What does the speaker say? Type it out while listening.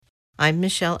I'm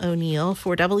Michelle O'Neill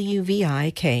for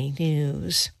WVIK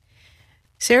News.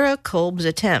 Sarah Kolb's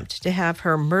attempt to have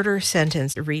her murder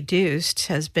sentence reduced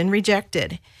has been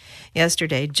rejected.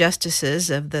 Yesterday, justices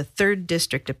of the 3rd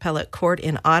District Appellate Court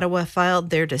in Ottawa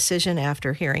filed their decision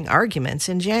after hearing arguments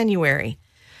in January.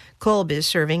 Kolb is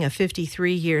serving a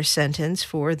 53-year sentence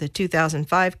for the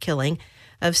 2005 killing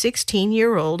of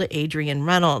 16-year-old Adrian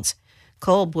Reynolds.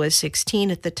 Kolb was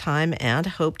 16 at the time and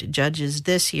hoped judges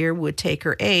this year would take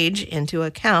her age into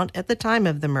account at the time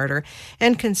of the murder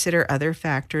and consider other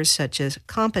factors such as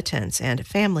competence and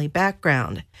family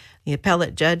background. The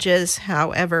appellate judges,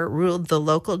 however, ruled the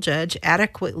local judge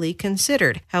adequately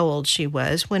considered how old she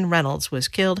was when Reynolds was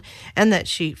killed and that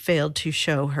she failed to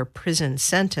show her prison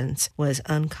sentence was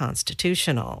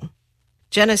unconstitutional.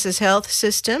 Genesis Health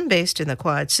System, based in the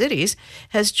Quad Cities,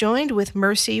 has joined with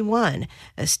Mercy One,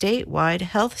 a statewide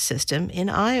health system in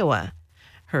Iowa.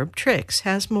 Herb Trix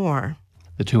has more.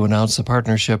 The two announced the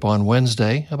partnership on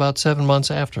Wednesday, about 7 months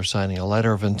after signing a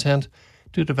letter of intent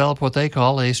to develop what they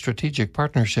call a strategic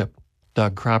partnership.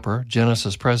 Doug Cropper,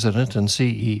 Genesis president and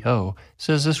CEO,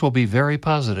 says this will be very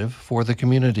positive for the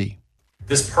community.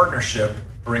 This partnership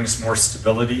brings more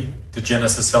stability to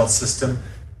Genesis Health System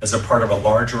as a part of a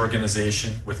large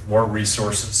organization with more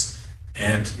resources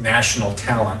and national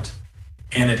talent.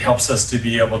 And it helps us to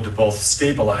be able to both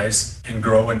stabilize and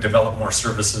grow and develop more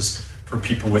services for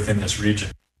people within this region.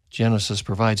 Genesis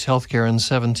provides health care in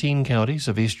 17 counties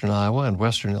of eastern Iowa and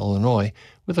western Illinois,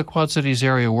 with a Quad Cities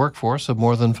area workforce of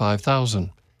more than 5,000.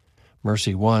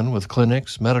 Mercy One, with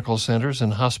clinics, medical centers,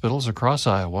 and hospitals across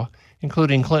Iowa,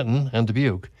 including Clinton and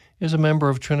Dubuque, is a member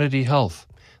of Trinity Health.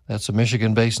 That's a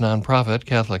Michigan-based nonprofit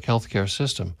Catholic healthcare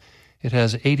system. It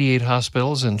has 88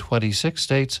 hospitals in 26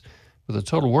 states, with a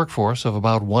total workforce of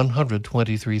about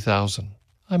 123,000.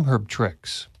 I'm Herb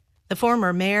Trix. The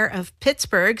former mayor of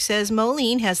Pittsburgh says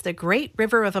Moline has the great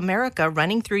river of America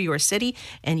running through your city,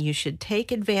 and you should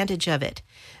take advantage of it.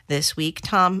 This week,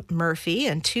 Tom Murphy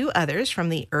and 2 others from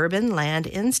the Urban Land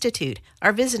Institute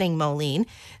are visiting Moline.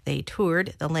 They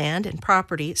toured the land and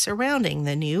property surrounding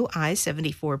the new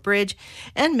I-74 bridge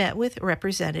and met with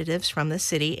representatives from the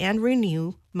city and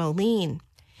Renew Moline.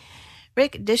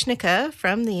 Rick Dishnica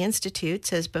from the Institute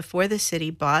says before the city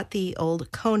bought the old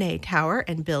Kone Tower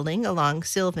and building along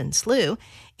Sylvan Slough,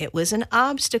 it was an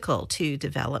obstacle to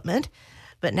development,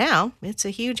 but now it's a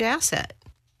huge asset.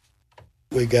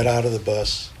 We got out of the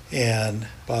bus, and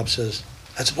Bob says,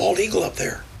 "That's a bald eagle up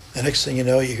there." The next thing you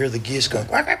know, you hear the geese going,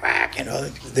 quack, quack, quack.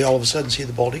 They all of a sudden see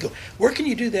the bald eagle. Where can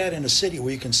you do that in a city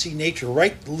where you can see nature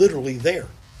right literally there?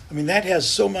 I mean, that has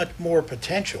so much more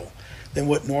potential than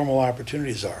what normal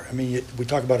opportunities are. I mean, we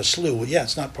talk about a slough. Well, yeah,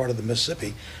 it's not part of the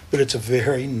Mississippi, but it's a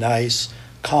very nice,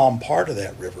 calm part of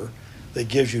that river that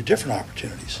gives you different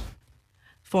opportunities.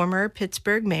 Former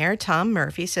Pittsburgh Mayor Tom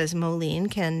Murphy says Moline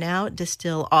can now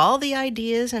distill all the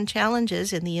ideas and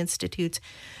challenges in the Institute's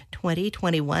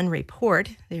 2021 report.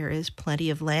 There is plenty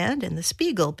of land in the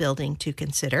Spiegel building to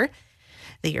consider.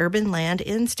 The Urban Land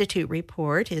Institute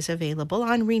report is available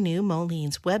on Renew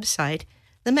Moline's website.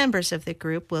 The members of the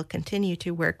group will continue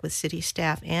to work with city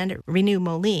staff and Renew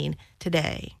Moline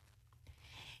today.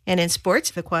 And in sports,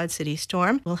 the Quad City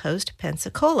Storm will host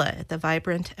Pensacola at the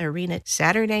Vibrant Arena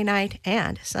Saturday night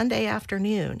and Sunday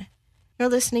afternoon. You're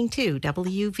listening to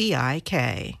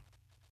WVIK.